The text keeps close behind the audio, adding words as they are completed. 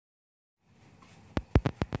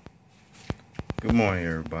Good morning,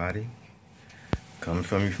 everybody. Coming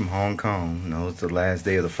from you from Hong Kong. No, it's the last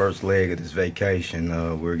day of the first leg of this vacation.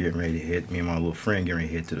 We're getting ready to hit, me and my little friend getting ready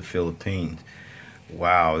to hit to the Philippines.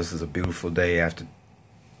 Wow, this is a beautiful day after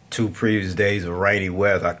 2 previous days of rainy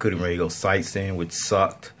weather. I couldn't really go sightseeing, which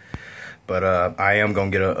sucked. But I am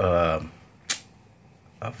going to get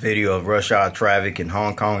a video of rush hour traffic in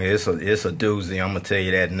Hong Kong. It's a doozy. I'm going to tell you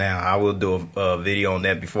that now. I will do a video on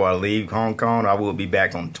that before I leave Hong Kong. I will be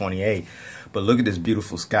back on the 28th. But look at this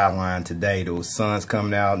beautiful skyline today. The sun's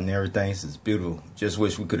coming out and everything. It's beautiful. Just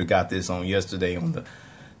wish we could have got this on yesterday on the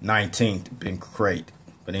 19th. It'd been great.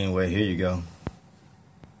 But anyway, here you go.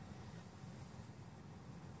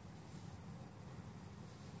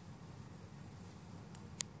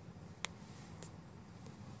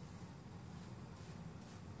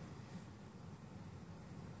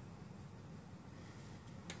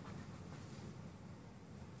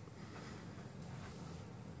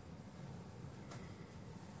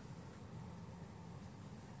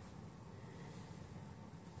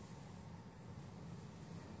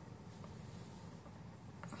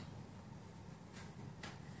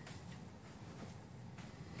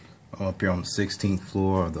 I'm up here on the 16th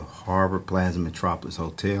floor of the Harbour Plaza Metropolis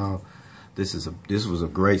Hotel. This was a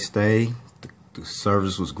great stay. The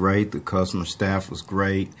service was great. The customer staff was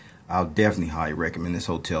great. I'll definitely highly recommend this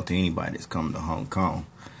hotel to anybody that's coming to Hong Kong.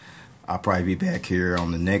 I'll probably be back here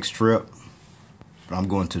on the next trip. But I'm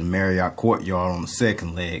going to the Marriott Courtyard on the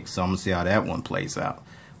second leg, so I'm going to see how that one plays out.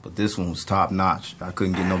 But this one was top notch. I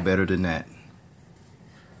couldn't get no better than that.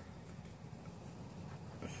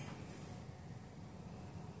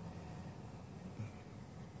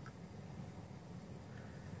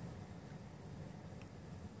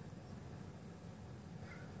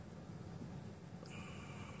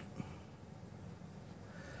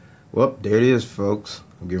 Well, there it is, folks.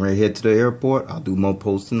 I'm getting ready to head to the airport. I'll do more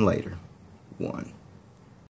posting later. 1.